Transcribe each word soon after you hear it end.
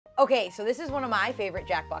Okay, so this is one of my favorite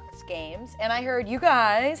Jackbox games, and I heard you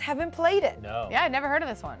guys haven't played it. No. Yeah, I'd never heard of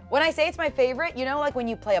this one. When I say it's my favorite, you know like when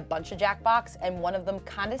you play a bunch of Jackbox and one of them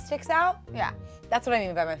kind of sticks out? Yeah. That's what I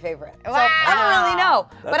mean by my favorite. Wow. So I don't really know,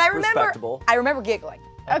 but That's I remember respectable. I remember giggling.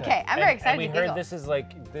 Okay, I'm very excited And we to heard giggle.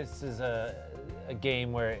 this is a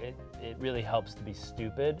game where it really helps to be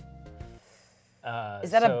stupid.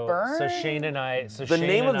 Is that a burn? So Shane and I. So The Shane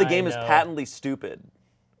name of and the I game is know- patently stupid.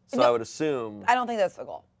 So No. I would assume I don't think that's the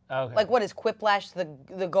goal. Okay. Like what is Quiplash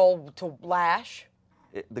the goal to lash?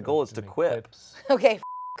 the goal is to quip. Quips. Okay.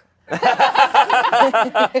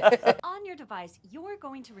 On your device, you're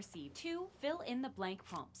going to receive 2 fill-in-the-blank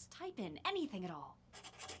prompts. Type in anything at all.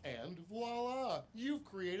 And voila, you've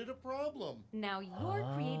created a problem. Now your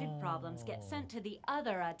created problems get sent to the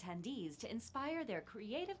other attendees to inspire their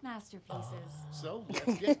creative masterpieces. So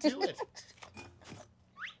let's get to it.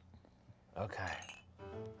 Okay.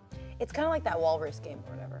 It's kind of like that walrus game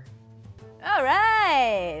or whatever. All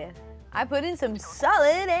right. I put in some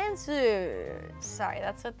solid answers. Sorry,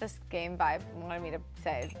 that's what this game vibe wanted me to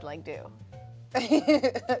say, like do.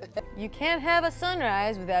 You can't have a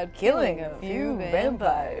sunrise without killing a few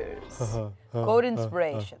vampires. Code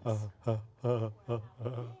inspirations.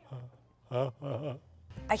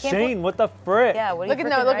 I can't. Shane, what the frick? Yeah. What are Look you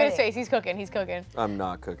at frickin' look at his writing? face. He's cooking. He's cooking. I'm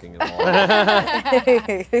not cooking at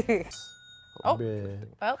all. Oh,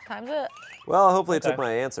 well, time's up. Well, hopefully it Okay. took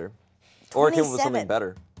my answer. Or it came up with 27. something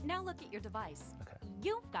better. Now look at your device.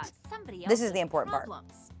 You've got somebody else's This is the important part.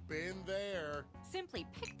 problems. Been there. Simply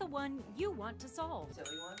pick the one you want to solve.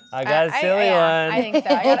 I got a silly yeah, one. I think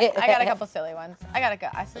so. I got a couple silly ones. I got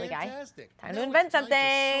a silly guy. Fantastic. Time to Now invent it's time to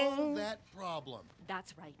something. solve that problem.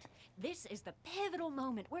 That's right. This is the pivotal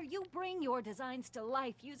moment where you bring your designs to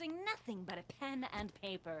life using nothing but a pen and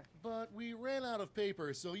paper. But we ran out of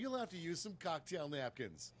paper, so you'll have to use some cocktail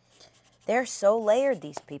napkins. They're so layered,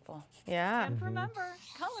 these people. Yeah. And remember,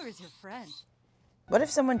 color is your friend. What if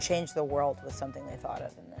someone changed the world with something they thought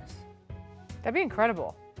of in this? That'd be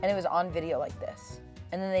incredible. And it was on video like this.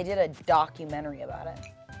 And then they did a documentary about it.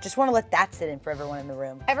 Just want to let that sit in for everyone in the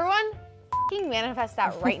room. Everyone, f***ing manifest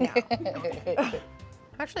that right now.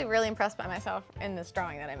 I'm actually really impressed by myself in this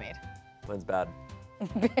drawing that I made. Mine's bad.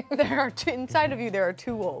 There are inside of you, there are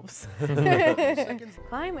 2 wolves.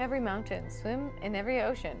 Climb every mountain, swim in every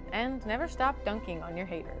ocean, and never stop dunking on your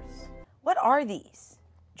haters. What are these?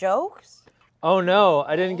 Jokes? Oh no,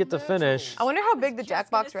 I didn't get to finish. I wonder how big the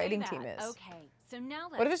Just gonna Jackbox say writing that. team is. Okay, so now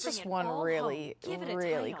let's What if it's bring just it one all really, home. Give it a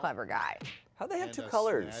really title. clever guy? How'd they have And 2 a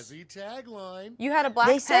colors? snazzy tagline. You had a They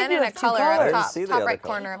black said pen you and a have 2 color colors. up I didn't top, see the top other right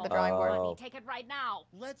color. corner of the drawing board. Oh. Let me take it right now.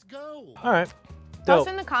 Let's go. All right. Post Dope.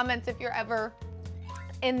 in the comments if you're ever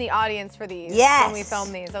in the audience for these when we Yes.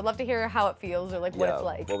 film these. I'd love to hear how it feels or like what Yeah, it's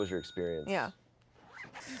like. What was your experience? Yeah.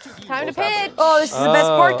 Time to What's happening? pitch. Oh, this is the best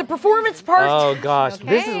part, the performance part. Oh gosh,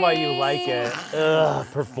 this is why you like Okay. it. Ugh,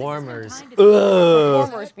 performers. Time to Ugh.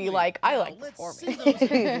 Performers be like, I like Let's performing. see those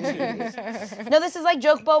images. No, this is like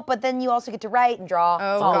Joke Boat, but then you also get to write and draw.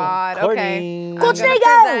 Oh God, okay. Courtney. I'm gonna Kuschner,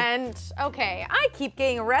 present. Okay, I keep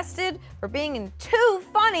getting arrested for being too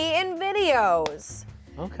funny in videos.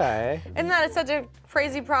 Okay. Isn't that such a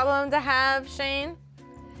crazy problem to have, Shane?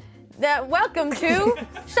 Welcome to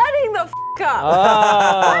shutting the f up.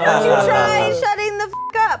 Why don't you try shutting the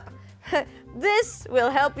f up? This will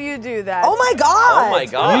help you do that. Oh my God! Oh my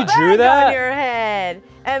God. You drew Bag that? on your head,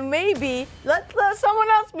 and maybe let someone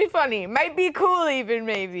else be funny. Might be cool, even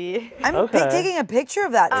maybe. I'm Okay. taking a picture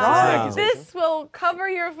of that drawing. This will cover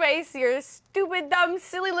your face, your stupid, dumb,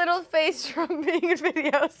 silly little face from being in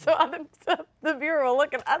videos, so the viewer will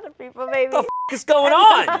look at other people, maybe. What is going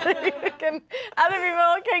on? Other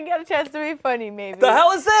people can get a chance to be funny, maybe. The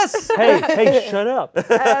hell is this? Hey, shut up.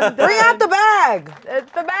 Bring out the bag!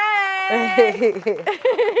 It's the bag!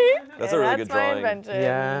 That's a really good That's my drawing. invention.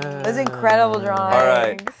 Yeah. That's an incredible drawing. All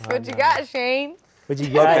right. Thanks. What you got, Shane? What you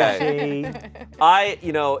got, Okay. Shane?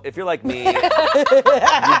 You know, if you're like me, you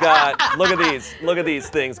got, look at these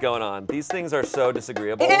things going on. These things are so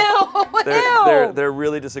disagreeable. Ew! They're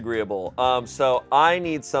really disagreeable. So I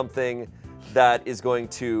need something that is going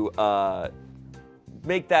to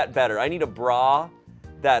make that better. I need a bra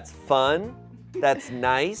that's fun, that's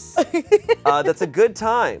nice, that's a good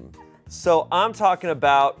time. So I'm talking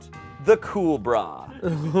about the Cool Bra.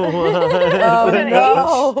 Oh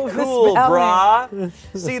no! Cool Bra.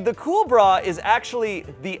 See, the Cool Bra is actually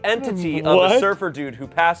the entity of a What? surfer dude who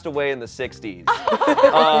passed away in the 60s.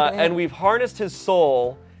 And we've harnessed his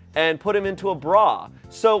soul and put him into a bra.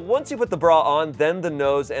 So once you put the bra on, then the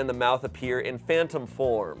nose and the mouth appear in phantom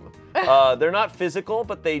form. They're not physical,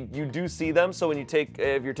 but you do see them. So when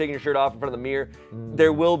if you're taking your shirt off in front of the mirror,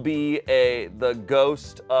 there will be the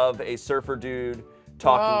ghost of a surfer dude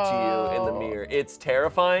talking to you in the mirror. It's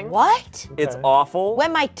terrifying. What? It's awful.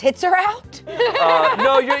 When my tits are out?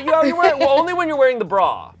 No, you're wearing, well, only when you're wearing the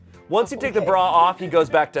bra. Once you take the bra off, he goes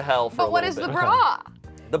back to hell for a But what little is bit. the bra?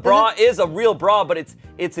 The bra is a real bra, but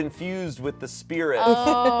it's infused with the spirit.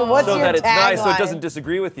 What's so your that it's nice, so it tagline? doesn't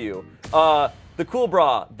disagree with you. The cool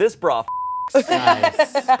bra, this bra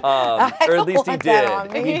Nice. or at least he want that did.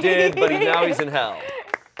 on me. He did, but now he's in hell.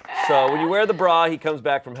 So when you wear the bra, he comes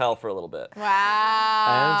back from hell for a little bit.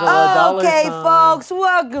 Wow. Okay, folks,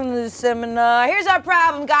 welcome to the seminar. Here's our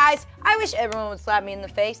problem, guys. I wish everyone would slap me in the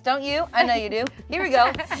face, don't you? I know you do. Here we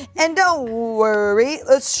go. And don't worry,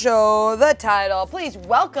 let's show the title. Please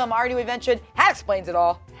welcome our new invention, Hat Explains It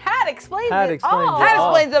All. Hat explains Hat it explains all. it Hat all.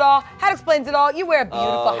 explains it all. Hat explains it all. You wear a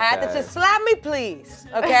beautiful hat that Okay. says "Slap me, please."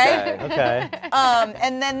 Okay. Okay.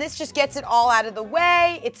 And then this just gets it all out of the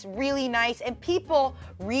way. It's really nice, and people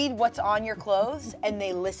read what's on your clothes and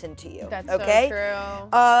they listen to you. That's okay.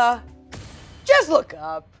 so true. Just look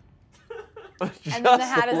up. And then the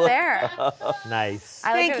hat is there. Nice.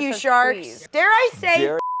 I like Thank that it you, says Sharks. please. Dare I say,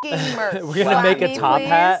 Dare- f***ing merch. We're gonna Slap make a me, top please.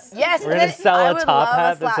 hat. Yes, We're gonna and sell I a would top love a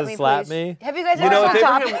hat that slap says me, "Slap please. me." Have you guys You ever know, seen if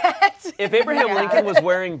top Abraham- hats? If Abraham Lincoln was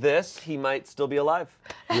wearing this, he might still be alive.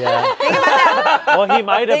 Yeah. Well, he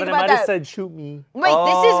might have, Think and it about might have that. said "Shoot me." Wait,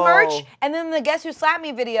 this is merch, Oh. and then the Guess Who Slapped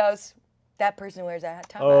Me videos, that person wears that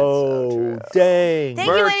top hat. Oh, dang. Thank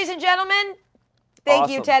you, Merch. ladies and gentlemen. Thank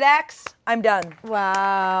you, Awesome. TEDx. I'm done.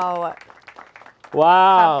 Wow.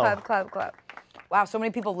 Wow. Clap, clap, clap. Wow, so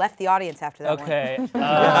many people left the audience after that one. Okay.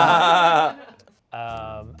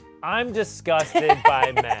 I'm disgusted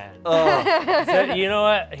by men. So, you know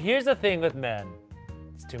what? Here's the thing with men.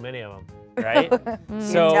 It's too many of them, right?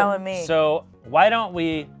 You're telling me. So why don't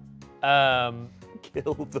we,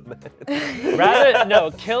 Kill the man.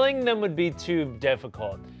 no, killing them would be too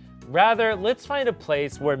difficult. Rather, let's find a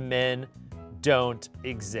place where men don't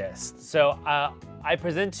exist. So I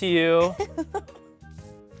present to you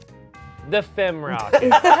the Fem Rocket.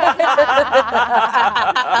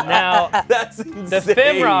 Now, That's insane. the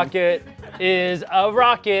Fem Rocket is a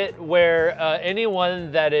rocket where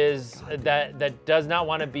anyone that does not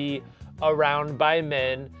want to be around by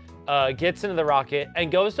men gets into the rocket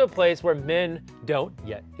and goes to a place where men don't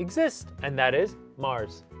yet exist, and that is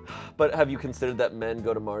Mars. But have you considered that men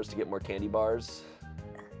go to Mars to get more candy bars?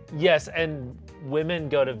 Yes, and women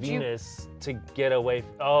go to Venus to get away.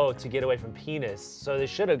 To get away from penis. So they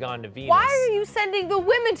should have gone to Venus. Why are you sending the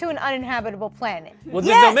women to an uninhabitable planet? Well,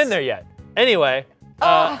 there's no Yes! men there yet. Anyway,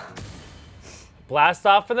 blast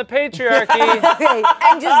off from the patriarchy. Okay.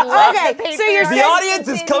 And just let Okay, the so you're patriarchy The audience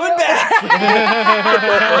is coming back.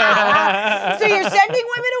 So you're sending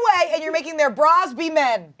women away and you're making their bras be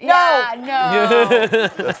men. Yeah, no.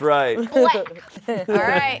 That's right. All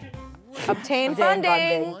right. Obtain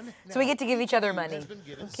funding. So we get to give each other money.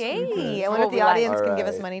 Okay. I wonder what if we the like. audience can give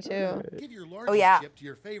us Alright. money too. Give your largest yeah. chip to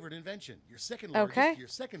your favorite invention, your second largest Okay. to your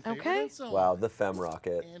second favorite, Okay. and so Wow, on. the Fem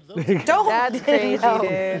Rocket. And those Don't. That's crazy, No.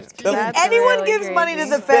 dude. If That's anyone really gives money to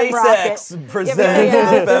crazy. the Fem Rocket. SpaceX presents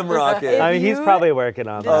the Fem Rocket. I mean, he's you- probably working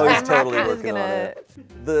on Oh, that. he's totally Rocket is working on gonna-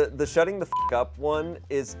 it. The shutting the f up one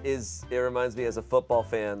is it reminds me as a football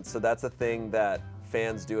fan. So that's a thing that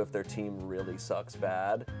fans do if their team really sucks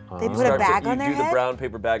bad. They You put a start to- bag on You their do the head? brown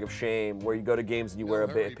paper bag of shame, where you go to games and you wear a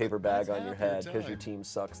hurry, paper but bag that's on your half your head because time. your team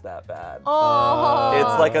sucks that bad. Oh.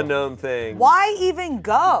 It's like a known thing. Why even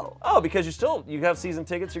go? Oh, because you have season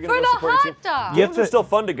tickets. You're For gonna go the support your team. hot dog. You have Games are to- still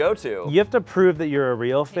fun to go to. You have to prove that you're a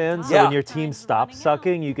real fan, so Yeah. when your team stops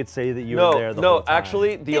sucking, you could say that you were No, there the whole no. time.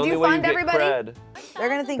 Actually, the Did only you way you find get everybody? cred. They're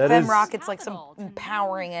gonna think That Fem is- Rocket's like some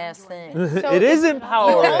empowering ass thing. So it is if-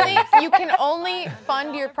 empowering. You can only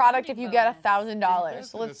fund your product if you get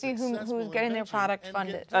 $1,000. So let's see who's getting their product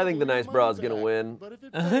funded. I think the nice bra is gonna win. But if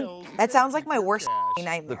it fails, That sounds like my worst The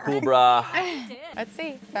nightmare. cool bra. Let's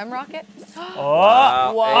see. Fem Rocket.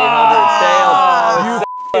 Oh, Wow. 800 failed.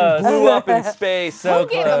 You blew up in space. so Who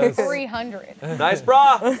gave him close. 300? Nice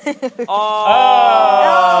bra. One.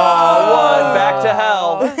 Back to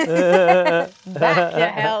hell. Back to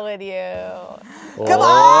hell with you. Come on!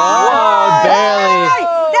 Oh, barely. Hey,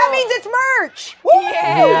 that means it's merch. Woo!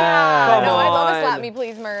 Yeah. Yeah. No, I love a on. slap me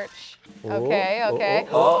please merch. Okay, okay.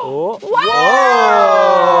 Oh,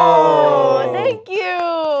 Wow! Thank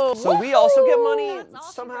you. So we also get money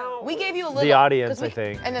somehow. We gave you a little. The audience, 'cause I we-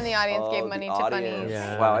 think. And then the audience gave money to audience. Bunnies.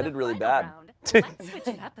 Yeah. Wow, I did really bad. Let's switch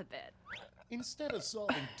it up a bit. Instead of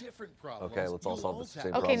solving different problems, Okay, let's all solve the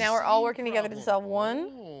same problem. Okay, now we're all working together to solve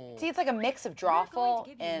one. See, it's like a mix of We're going drawful to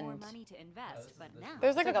give you more and money to invest, but now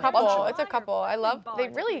There's like It's a like a bunch couple. of It's a couple. I love. They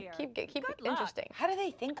really Bards keep it Good luck. interesting. how do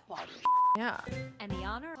they think about it? Yeah. and the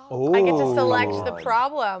honor. I get to select the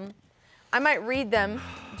problem. I might read them.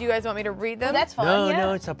 Do you guys want me to read them? Oh, that's fun. No, yeah.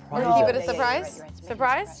 no, it's a Keep it a surprise. surprise. You're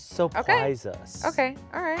right. Surprise. Surprise us. Okay.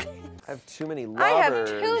 All right. I have too many lovers. I have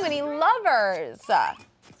too many lovers.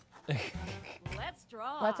 Let's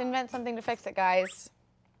draw. Let's invent something to fix it, guys.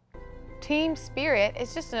 Team spirit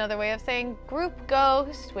is just another way of saying group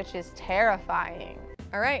ghost, which is terrifying.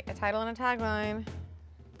 All right, a title and a tagline.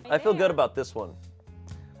 I feel good about this one.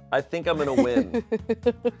 I think I'm gonna win.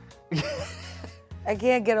 I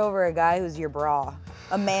can't get over a guy who's your bra.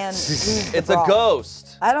 A man who's the It's a bra.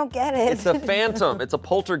 ghost. I don't get it. It's a phantom. It's a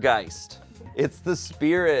poltergeist. It's the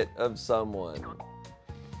spirit of someone.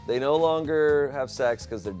 They no longer have sex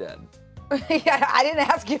because they're dead. Yeah, I didn't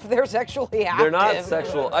ask if they're sexually active. They're not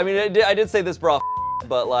sexual. I mean, I did say this bra,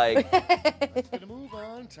 but like, Gonna move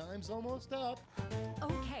on. Time's almost up.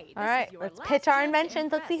 Okay. All right, let's pitch our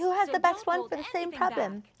inventions. Let's see who has the best one for the same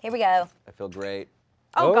problem. Here we go. I feel great.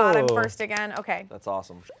 Oh God, I'm Oh. first again. Okay. That's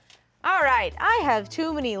awesome. All right, I have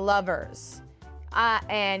too many lovers.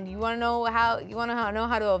 And you want to know how? You want to know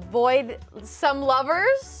how to avoid some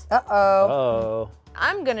lovers? Uh-oh. Oh.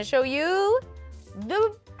 I'm gonna show you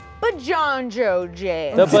the Bajonjo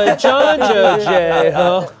jail. The Bajonjo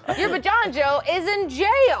jail. Your Bajonjo is in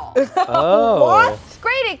jail. Oh. What?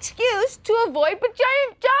 Great excuse to avoid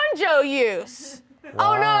Bajonjo use.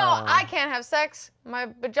 Oh no, I can't have sex. My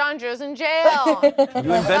Bajonjo's in jail.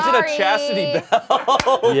 You invented a chastity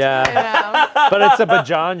belt. Yeah. But it's a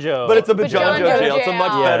Bajonjo. But it's a Bajonjo Bajonjo jail. It's a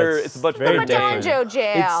much jail. better. Yeah, It's a much very better different. Bajonjo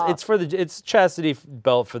jail. It's for the chastity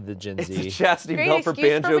belt for the Gen It's a Z. chastity Great belt for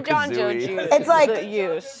excuse banjo Bajonjo kazooie. juice. It's like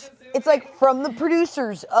use. it's like from the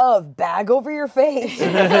producers of Bag Over Your Face.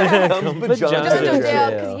 Bajonjo Bajonjo Bajonjo jail.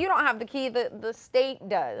 jail, because you don't have the key, the state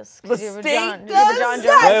does. 'Cause The you're state Bajon- does? you're Bajonjo.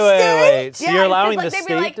 Yes. Wait. So you're allowing the they'd be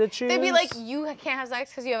state like, to choose? They'd be like, you can't have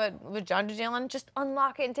sex because you have a Bajonjo jail, and just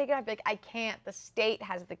unlock it and take it out. I'd be like, I can't. The state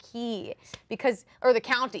has the key or the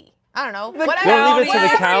county. I don't know. Whatever. You don't leave it to the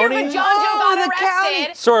Wherever county? Your Bajonjo got the county.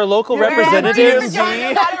 arrested. So our local Wherever your representatives.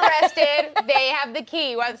 Bajonjo got arrested, they have the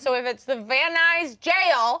key. So if it's the Van Nuys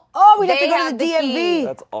jail, Oh, we'd have to they go to the DMV. key.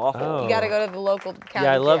 That's awful. Oh. You gotta go to the local county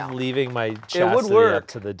Yeah, I love jail. leaving my would chastity work. up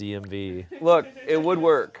to the DMV. Look, it would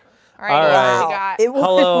work. All right, All what right. else you got? It would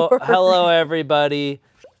Hello, work. hello everybody.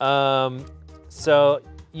 So,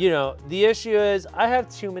 the issue is I have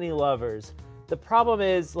too many lovers. The problem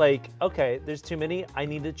is okay, there's too many, I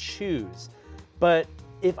need to choose. But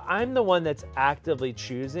if I'm the one that's actively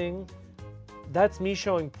choosing, that's me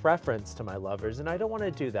showing preference to my lovers, and I don't want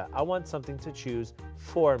to do that. I want something to choose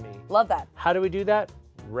for me. Love that. How do we do that?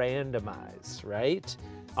 Randomize, right?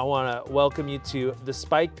 I want to welcome you to the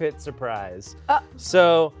Spike Pit surprise.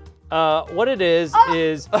 So, what it is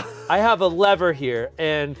I have a lever here,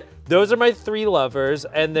 and those are my 3 lovers,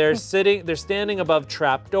 and they're standing above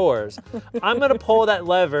trap doors. I'm gonna pull that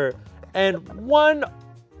lever, and 1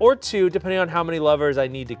 or 2, depending on how many lovers I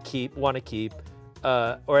want to keep,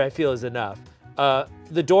 or I feel is enough.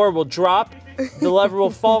 The door will drop, the lever will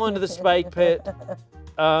fall into the spike pit,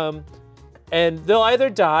 and they'll either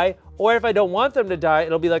die, or if I don't want them to die,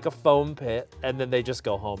 it'll be like a foam pit, and then they just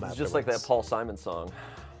go home It's afterwards. just like that Paul Simon song.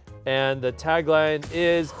 And the tagline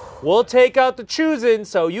is, we'll take out the choosing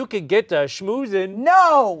so you can get the schmoozing.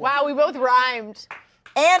 No. Wow, we both rhymed.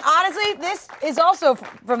 And honestly, this is also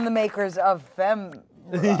from the makers of Fem.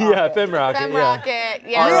 Yeah, Fem Rocket, Fem yeah. Rocket,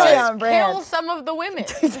 yeah. All right. Just On brand. kill some of the women.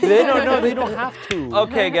 They don't have to.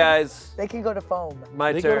 Okay, guys, They can go to foam.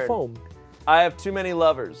 my They turn. go to foam. I have too many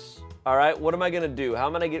lovers. All right, what am I gonna do? How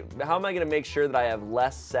am I gonna make sure that I have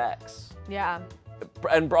less sex? Yeah.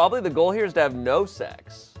 And probably the goal here is to have no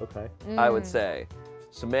sex. Okay. I would say.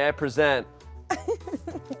 So may I present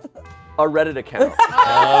a Reddit account?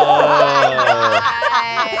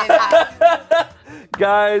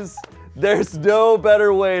 Guys, there's no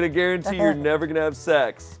better way to guarantee you're never gonna have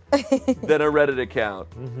sex than a Reddit account.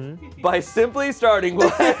 By simply starting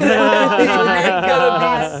one, you're gonna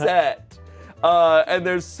be set. And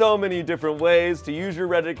there's so many different ways to use your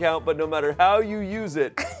Reddit account, but no matter how you use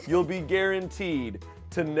it, you'll be guaranteed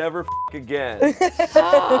to never again.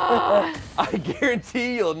 I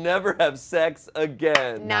guarantee you'll never have sex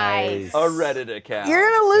again. Nice. A Reddit account. You're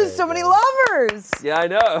gonna lose so many lovers. Yeah, I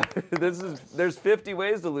know. There's 50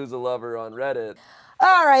 ways to lose a lover on Reddit.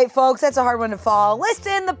 All right, folks, that's a hard one to follow.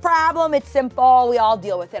 Listen, the problem, it's simple. We all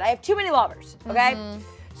deal with it. I have too many lovers, okay?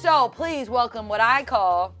 So please welcome what I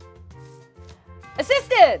call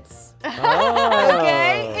assistants. Oh.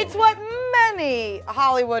 Okay, it's what many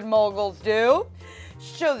Hollywood moguls do.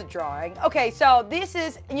 Show the drawing. Okay, so this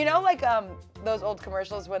is, you know, like those old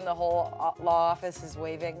commercials when the whole law office is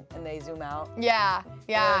waving and they zoom out. Yeah,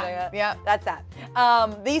 yeah. That's that.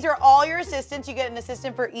 These are all your assistants. You get an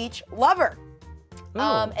assistant for each lover.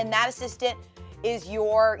 And that assistant is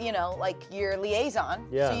your, you know, like your liaison.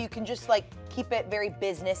 Yeah. So you can just like keep it very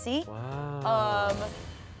businessy. Wow.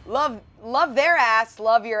 Love their ass,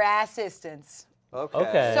 love your assistants.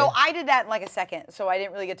 Okay. So I did that in like a second, so I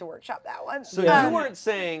didn't really get to workshop that one. So you weren't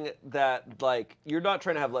saying that, like, you're not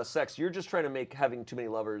trying to have less sex. You're just trying to make having too many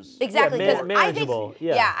lovers. Exactly, Yeah, because manageable. I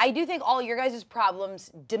think, I do think all your guys'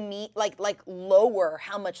 problems lower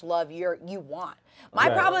how much love you want. My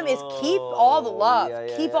problem is keep all the love,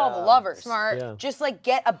 keep all the lovers. Smart. Yeah. Just like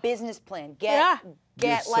get a business plan, get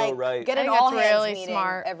You're so right. get I an think all that's hands really meeting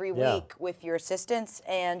smart. every Yeah. week with your assistants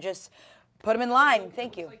and just put them in line.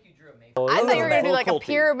 Thank you. I thought you were gonna do like a Culty.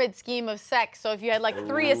 pyramid scheme of sex. So if you had like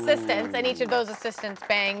 3 assistants, and each of those assistants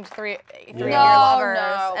banged three of your No, lovers,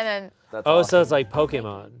 no. and then That's Oh, awesome. so it's like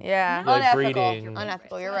Pokemon. yeah, Like Unethical. breeding.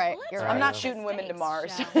 unethical. You're right. You're I'm right. not shooting women to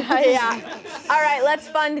Mars. Yeah. All right, let's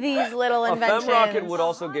fund these little A inventions. fem rocket would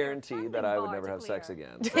also guarantee that I would never have sex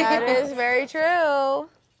again. So. That is very true.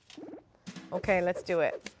 Okay, let's do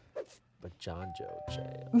it. But John Joe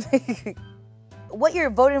jail. What you're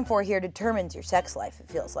voting for here determines your sex life, it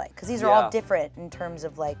feels like. Because these are all Yeah. different in terms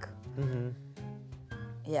of like,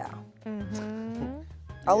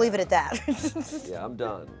 I'll leave it at that. Yeah, I'm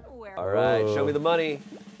done. All right, show me the money.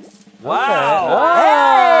 Wow.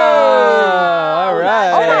 All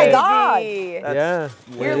right. Oh my God. Crazy. Yeah.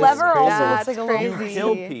 Your Way lever also That's looks like a little. crazy.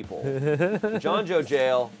 Killed people. John Joe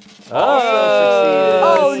Jail Oh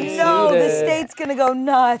also succeeded. no, the Succeeded. state's gonna go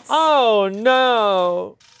nuts. Oh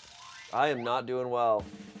no. succeeded. I am not doing well.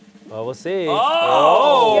 Well, we'll see.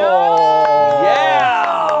 Oh!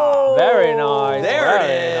 Yeah! Very nice. There very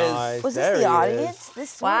it is. Nice. Was There this the he audience?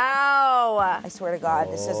 This one? Wow. I swear to God,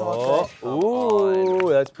 this doesn't look good. Ooh,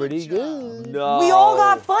 that's pretty good. No. We all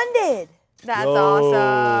got funded. That's Yo.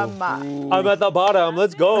 awesome. I'm at the bottom.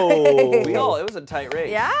 Let's go. We all, it was a tight race.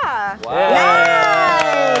 Yeah. Wow.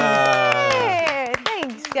 Hey,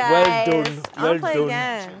 thanks, guys. done. I'll Well play done.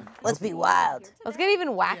 again. Let's be wild. Let's get even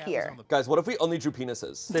wackier. Guys, what if we only drew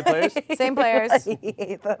penises? Same players? Same players. I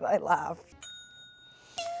hate that. I laugh.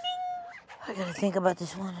 I gotta think about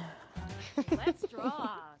this one. Let's draw.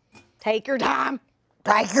 Take your time.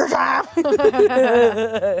 Take your time.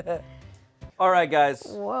 All right, guys.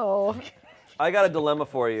 Whoa. I got a dilemma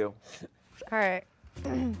for you. All right.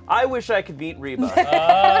 I wish I could meet Reba.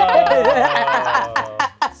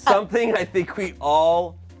 Something I think we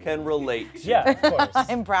all can relate to. Yeah, of course.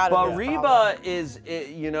 I'm proud But of this. Reba is,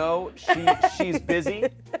 you know, she's busy.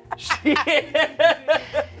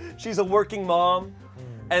 She's a working mom,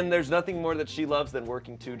 and there's nothing more that she loves than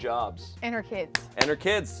working 2 jobs. And her kids. And her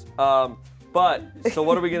kids. But, so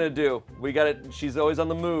what are we gonna do? We got it, she's always on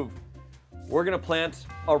the move. We're gonna plant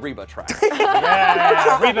a Reba trap.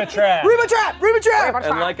 Yeah, Reba trap. Reba trap! Reba trap!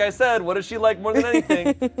 And like I said, what does she like more than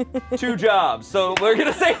anything? 2 jobs. So we're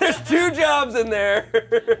gonna say there's 2 jobs in there.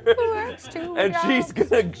 And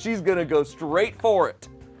she's gonna go straight for it.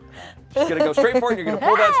 She's gonna go straight for it, you're gonna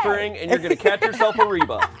pull that string, and you're gonna catch yourself a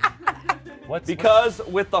Reba. Because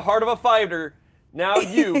with the heart of a fighter, now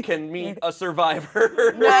you can meet a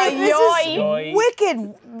survivor. Wait, this Yoy. is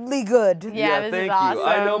wickedly good. Yeah, this thank is awesome. you.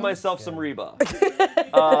 I know myself some Reba.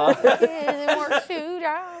 It works 2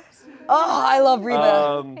 jobs. Oh, I love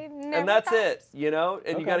Reba. And that's it, you know?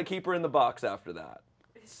 And you gotta keep her in the box after that.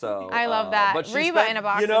 So I love that. But she's Reba in a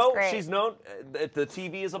box you know, is great. she's known, the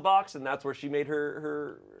TV is a box, and that's where she made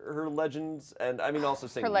her legends, and I mean also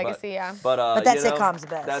singing. Her legacy, yeah. But that you know, sitcom's the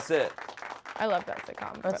best. That's it. I love that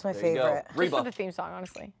sitcom. That's my There you go. favorite. Just for Reba. the theme song,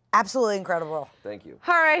 honestly. Absolutely incredible. Thank you.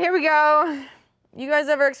 All right, here we go. You guys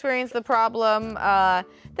ever experienced the problem,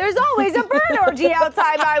 there's always a bird orgy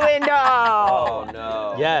outside my window? Oh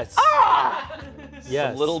no. Yes.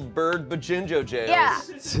 Yes. Little bird bajinjo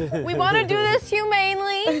jails. Yeah. We want to do this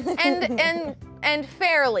humanely and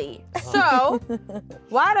fairly. So,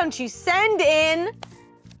 why don't you send in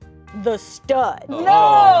the stud?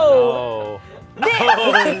 Oh, This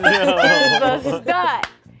is the stud.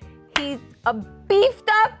 He's a beefed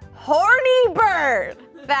up, horny bird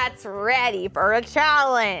that's ready for a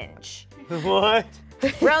challenge. no. What?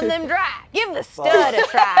 Run them dry. Give the stud a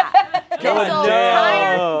try. God,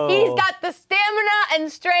 no. He's got the stamina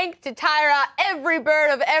and strength to tire out every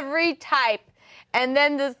bird of every type And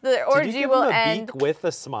then the Did you orgy give will him a end. beak with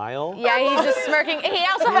a smile? Yeah, he's just smirking. He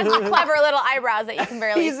also has clever little eyebrows that you can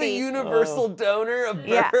barely He's see. a universal donor of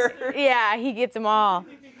Yeah, bird. yeah, he gets them all.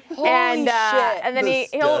 Holy and shit. and then The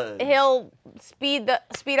stud. he'll speed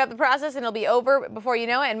up the process, and it'll be over before you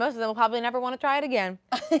know it. And most of them will probably never want to try it again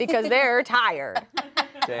because they're tired.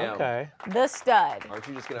 Damn. Okay. The stud. Aren't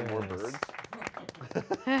you just gonna have more birds?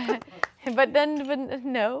 But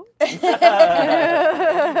no.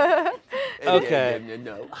 Okay.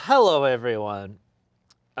 No. Hello, everyone.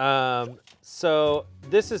 So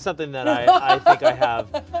this is something that I think I have.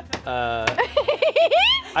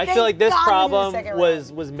 I feel like this God, problem this is the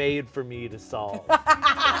second was made for me to solve.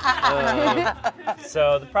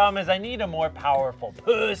 So the problem is I need a more powerful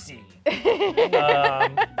pussy.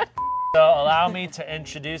 So allow me to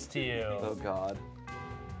introduce to you Oh God.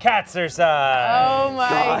 Catsercise. Oh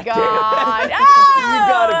my God God.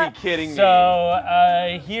 You gotta be kidding me.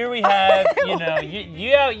 So here we have, you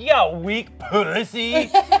got weak pussy.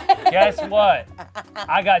 Guess what?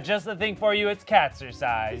 I got just the thing for you. It's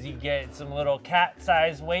catsercise. You get some little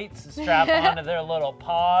cat-sized weights to strap onto their little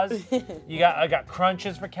paws. I got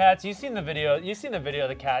crunches for cats. You've seen the video of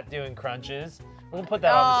the cat doing crunches. We'll put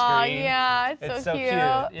that on the screen. Oh yeah, it's so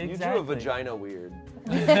cute. You drew a vagina weird.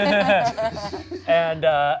 And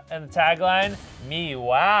the tagline, me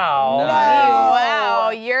wow. Wow,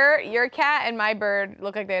 your cat and my bird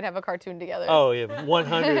look like they'd have a cartoon together. Oh yeah,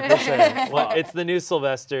 100%. Well, it's the new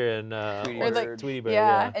Sylvester and Tweety Bird.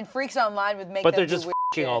 yeah. And freaks online would make But them they're do just weird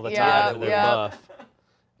f***ing all the time. Yeah, and they're yeah. buff.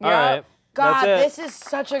 All Yeah. right. God, that's it. this is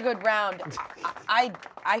such a good round. I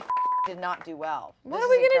did not do well. What This are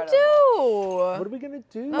we is gonna incredible. What do? are we gonna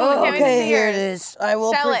do? Oh, can't wait to see here it yours. is. I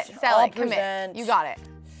will Sell I'll it, commit. present. You got it.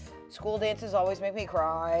 School dances always make me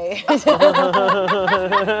cry.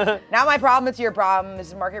 Not my problem, it's your problem. This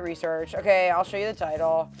is market research. Okay, I'll show you the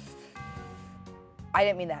title. I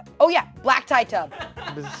didn't mean that. Oh yeah, black tie tub.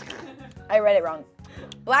 I read it wrong.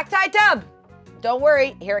 Black tie tub. Don't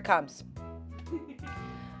worry, here it comes.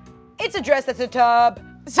 It's a dress that's a tub.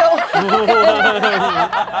 So, because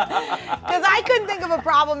I couldn't think of a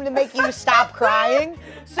problem to make you stop crying.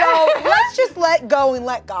 So let's just let go and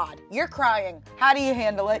let God. You're crying. How do you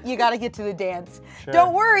handle it? You gotta get to the dance. Sure.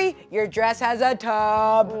 Don't worry, your dress has a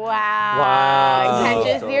tub. Wow. Wow. It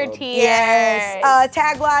catches your tears. Yes.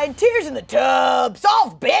 Tagline, tears in the tub.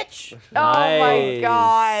 Solve, bitch. Oh my Nice.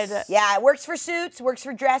 God. Yeah, it works for suits, works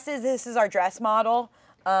for dresses. This is our dress model.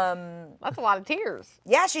 That's a lot of tears.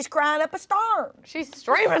 Yeah, she's crying up a storm. She's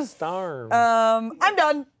streaming. Storm. I'm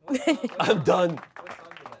done. I'm done.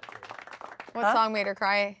 What song made her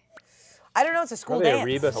cry? I don't know, it's a school Probably a dance.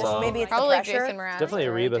 Reba Just song. Maybe it's Probably the pressure. Jason Mraz. Definitely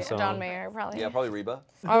a or Reba John song. Mayer, probably. Yeah, probably Reba.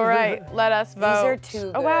 All right, let us vote. are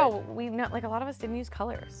too Oh wow, good. we not like a lot of us didn't use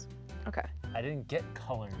colors. Okay. I didn't get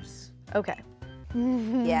colors. Okay.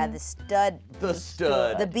 Yeah, the stud. The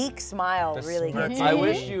stud. The beak smile The really smirk. gets I me.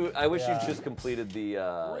 wish you just completed the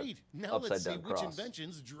Great. Now let's upside see down which cross.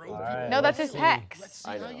 inventions drove right. people. No, that's his Let's pecs. see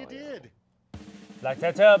I how know, you I know. did. Black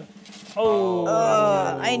tie tub. Oh.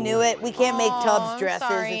 I knew it. We can't make Aw, tubs I'm dresses.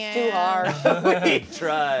 sorry, It's too Ann. hard. We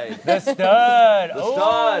tried. The stud. The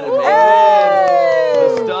stud. Oh.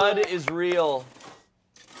 Amazing. The stud is real.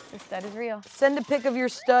 This stud is real. Send a pic of your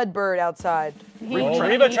stud bird outside. Oh,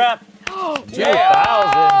 Reba trap. 2000.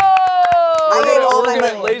 I gave all my We're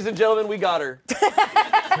gonna- money. ladies and gentlemen, we got her. We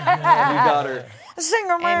got her.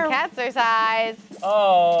 Single And man. catsercise.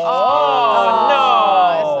 Oh,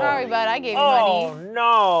 no. Sorry, bud. I gave you Oh, money.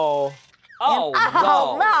 no. Oh,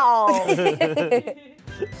 Oh no. no.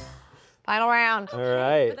 Final round. All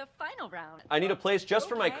right. For the final round. I need a place just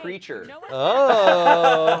for my Okay, creature. you know what's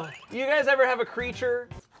Oh. You guys ever have a creature?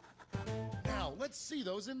 Now let's see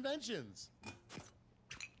those inventions.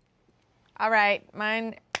 All right,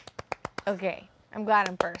 mine. Okay, I'm glad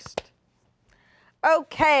I'm first.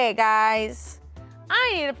 Okay, guys.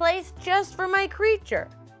 I need a place just for my creature.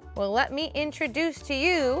 Well, let me introduce to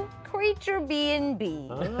you Creature B&B.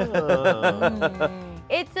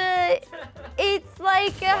 It's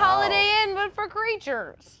like a Holiday Inn, but for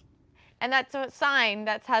creatures. And that's a sign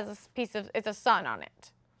that has a piece of, it's a sun on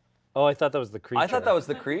it. Oh, I thought that was the creature. I thought that was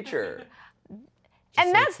the creature.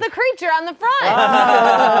 And that's the creature on the front.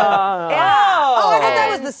 Oh, I thought that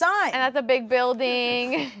was And- the sign. And that's a big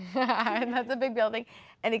building. And that's a big building.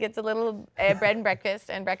 And he gets a little bread and breakfast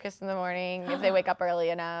in the morning if they wake up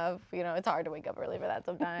early enough. You know, it's hard to wake up early for that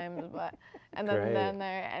sometimes, but and Great. then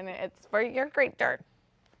there and it's for your creature.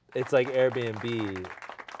 It's like Airbnb.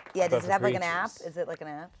 Yeah, but does it for have like an app? creatures. Is it like an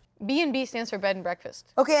app? B&B stands for bed and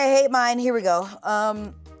breakfast. Okay, I hate mine. Here we go.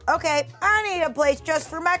 Okay, I need a place just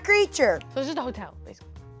for my creature. So it's just a hotel,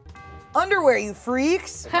 basically. underwear, you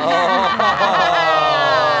freaks. Oh,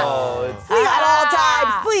 We got all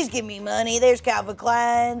types. Please give me money. There's Calvin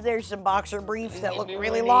Klein's. There's some boxer briefs that look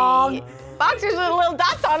really long. Boxers with little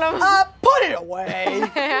dots on them. Put it away.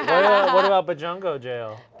 What about Bajongo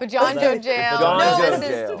jail? Bajongo jail. Bajongo No, this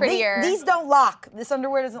jail. is prettier. These don't lock. This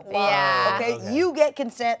underwear doesn't lock. Yeah. Okay? Okay. You get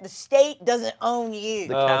consent. The state doesn't own you.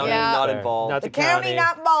 the county Yeah. not Fair. involved. Not The county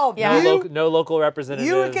not involved. Yeah. No local representatives.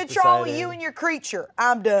 You in control. deciding. You and your creature.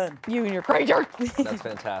 I'm done. You and your creature. That's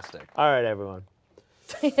fantastic. All right, everyone.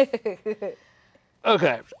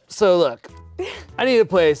 Okay, so look, I need a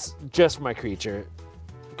place just for my creature.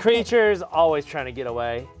 Creature's always trying to get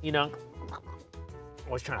away, you know?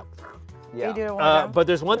 Always trying to. Yeah. But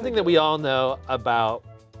there's one thing that we all know about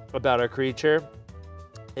our creature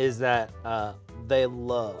is that they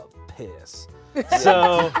love piss.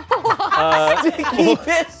 So, Sticky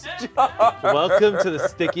piss jar. welcome to the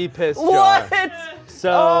sticky piss jar. What?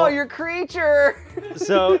 So, Oh, your creature.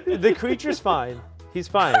 So the creature's fine. He's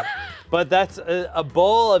fine. But that's a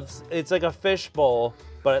bowl of, it's like a fish bowl,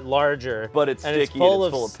 but larger. But it's and sticky and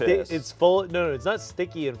it's full of piss. It's full, no, it's not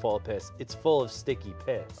sticky and full of piss. It's full of sticky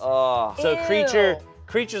piss. Oh. So Ew.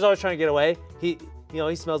 creature's always trying to get away. He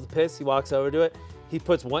smells the piss. He walks over to it. He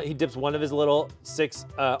dips one of his little 6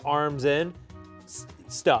 arms in,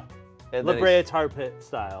 stuck. And then La Brea tar pit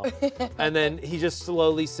style. And then he just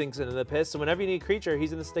slowly sinks into the piss. So whenever you need a creature,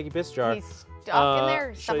 he's in the sticky piss jar. He's stuck in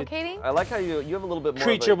there, so you- suffocating. I like how you have a little bit more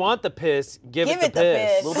Creature of a, want the piss, give Give it the it the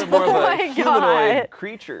piss. piss. a little bit more of a my humanoid God.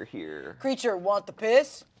 creature here. Creature, want the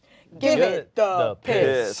piss? Give it the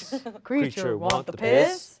piss. Creature want the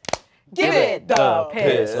piss. Give it the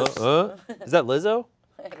piss. Is that Lizzo?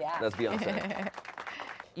 Yeah. That's Beyonce.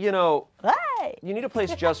 You know, Hey. you need a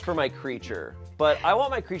place just for my creature, but I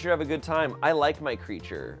want my creature to have a good time. I like my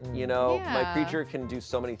creature. You know, my Yeah. creature can do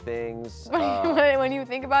so many things. When you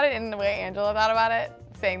think about it and the way Angela thought about it,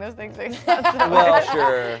 saying those things makes sense. Well,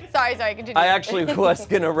 sure. Sorry, continue. I actually was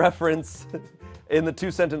gonna reference in the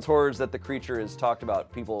 2-sentence horrors that the creature is talked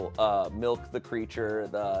about. People milk the creature.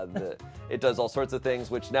 It does all sorts of things,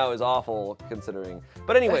 which now is awful considering.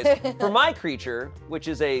 But anyways, for my creature, which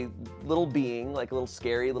is a little being, like a little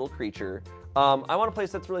scary little creature, I want a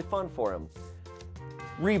place that's really fun for him.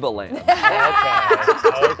 Reba Land.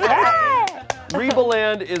 Okay. Reba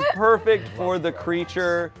Land is perfect for the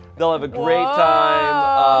creature. They'll have a great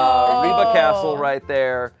time. Reba Castle right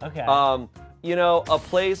there. Okay. You know, a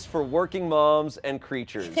place for working moms and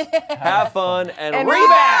creatures. Have fun and, And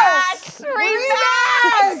Rebax!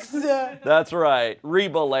 Rebax! That's right,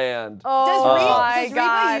 Reba Land. Oh my Does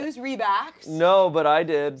God. Reba use Rebax? No, but I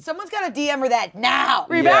did. Someone's got to DM her that now.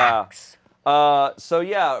 Rebax. So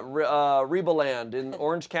yeah, Reba Land in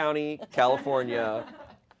Orange County, California.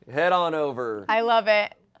 Head on over. I love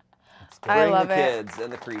it. I Bring love the it. kids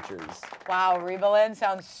and the creatures. Wow, Reba Land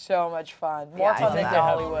sounds so much fun. More Yeah, I fun think than so.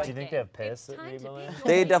 Hollywood. Do you think they have piss at Reba Land?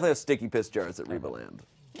 They definitely have sticky piss jars at Reba Land.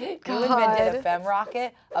 You invented a fem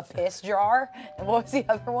rocket, a piss jar, and what was the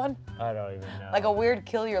other one? I don't even know. Like a weird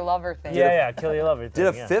kill your lover thing. Yeah, kill your lover. Did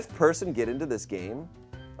a thing, yeah. 5th person get into this game?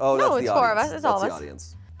 Oh, No, that's it's the 4 of audience. us. It's That's all of the us.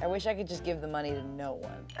 audience. I wish I could just give the money to no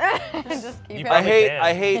one. Just keep You it. probably-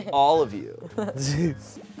 I hate all of you.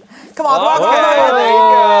 Come on, come on, come on, Okay, come on. there you go.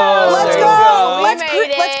 Let's There you go. We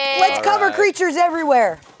made Let's it. cover All right. creatures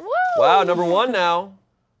everywhere. Wow, number 1 now.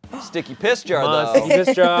 Sticky piss jar, Come on, though. sticky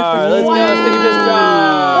piss jar. Let's go, sticky piss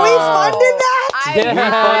jar. We funded that? We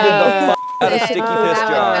funded the out of sticky piss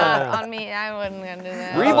jar. Not on me. I wasn't gonna do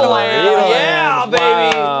that. Reba Land, Reba yeah, Land,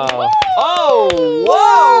 baby. wow. Oh,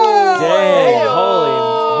 whoa. Dang, holy,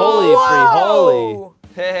 holy. Whoa.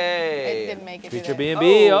 Hey. It didn't make it. Creature did it?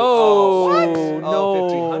 B&B. What? Oh, no. Oh,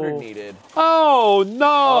 1,500 needed. Oh, no.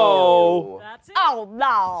 Oh. That's it. Oh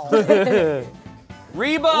no.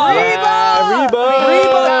 Reba. Reba.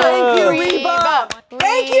 Thank you, Reba.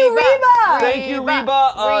 Thank you, Reba. Thank you,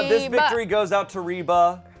 Reba. This Reba. victory goes out to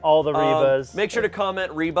Reba. All the Rebas. Make sure to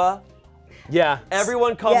comment Reba. Yeah.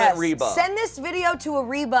 Everyone comment Yes. Reba. Send this video to a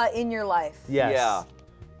Reba in your life. Yes. Yeah.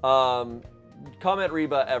 Comment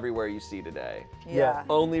Reba everywhere you see today. Yeah.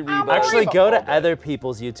 Only Reba. Actually, Reba go all to day. other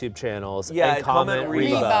people's YouTube channels Yeah, and comment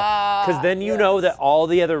Reba. Reba. Because then you know that all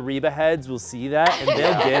the other Reba heads will see that and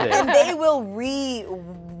they'll get And it. they will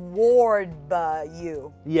reward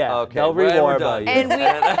you. Yeah, Okay, they'll we're reward And you. done. we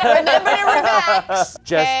remember to relax.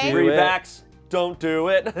 Just Okay. do it. Rebacks, don't do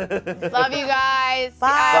it. Love you guys. Bye.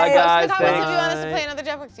 Bye, guys. Post in the comments if you Thanks. want us to play another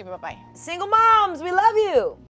Jackbox. Bye bye. Single moms, we love you.